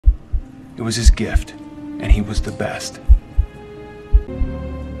It was his gift, and he was the best.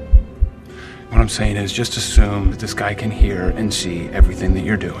 What I'm saying is just assume that this guy can hear and see everything that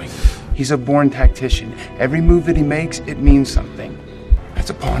you're doing. He's a born tactician. Every move that he makes, it means something.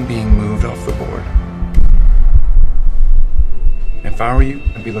 That's a pawn being moved off the board. If I were you,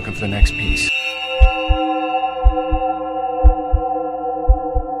 I'd be looking for the next piece.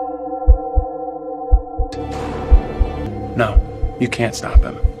 No, you can't stop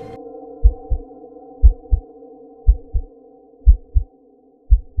him.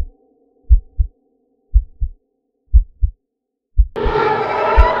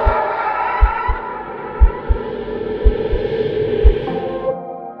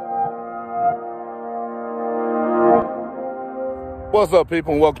 What's up,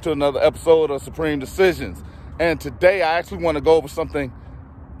 people, and welcome to another episode of Supreme Decisions. And today I actually want to go over something.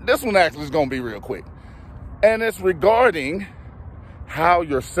 This one actually is going to be real quick. And it's regarding how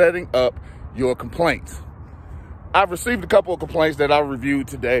you're setting up your complaints. I've received a couple of complaints that I reviewed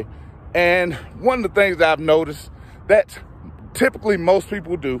today. And one of the things that I've noticed that typically most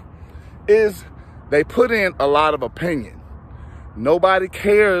people do is they put in a lot of opinion. Nobody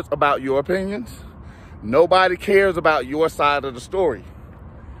cares about your opinions. Nobody cares about your side of the story.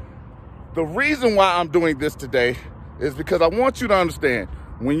 The reason why I'm doing this today is because I want you to understand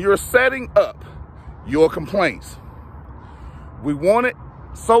when you're setting up your complaints, we want it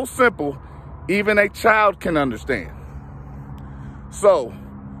so simple, even a child can understand. So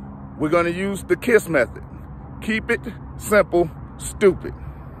we're going to use the KISS method. Keep it simple, stupid.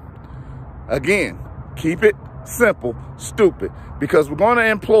 Again, keep it simple, stupid, because we're going to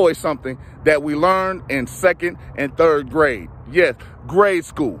employ something that we learned in 2nd and 3rd grade. Yes, grade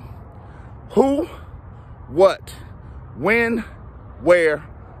school. Who, what, when, where,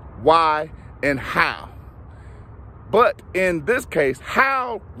 why, and how. But in this case,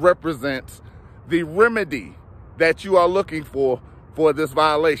 how represents the remedy that you are looking for this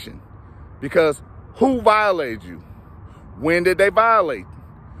violation. Because who violated you? When did they violate?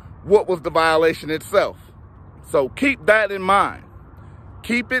 What was the violation itself? So keep that in mind.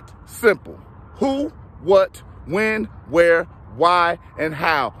 Keep it simple. Who, what, when, where, why, and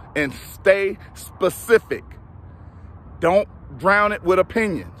how. And stay specific. Don't drown it with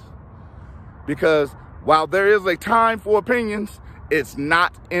opinions. Because while there is a time for opinions, it's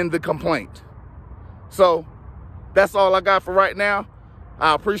not in the complaint. So that's all I got for right now.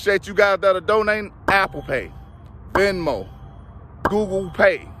 I appreciate you guys that are donating. Apple Pay, Venmo, Google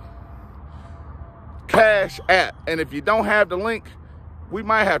Pay, Cash App. And if you don't have the link, we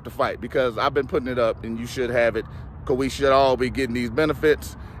might have to fight, because I've been putting it up and you should have it, because we should all be getting these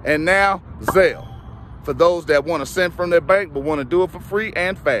benefits. And now Zelle, for those that want to send from their bank but want to do it for free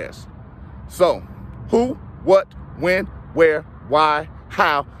and fast. So who, what, when, where, why,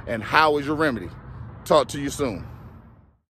 how, and how is your remedy? Talk to you soon.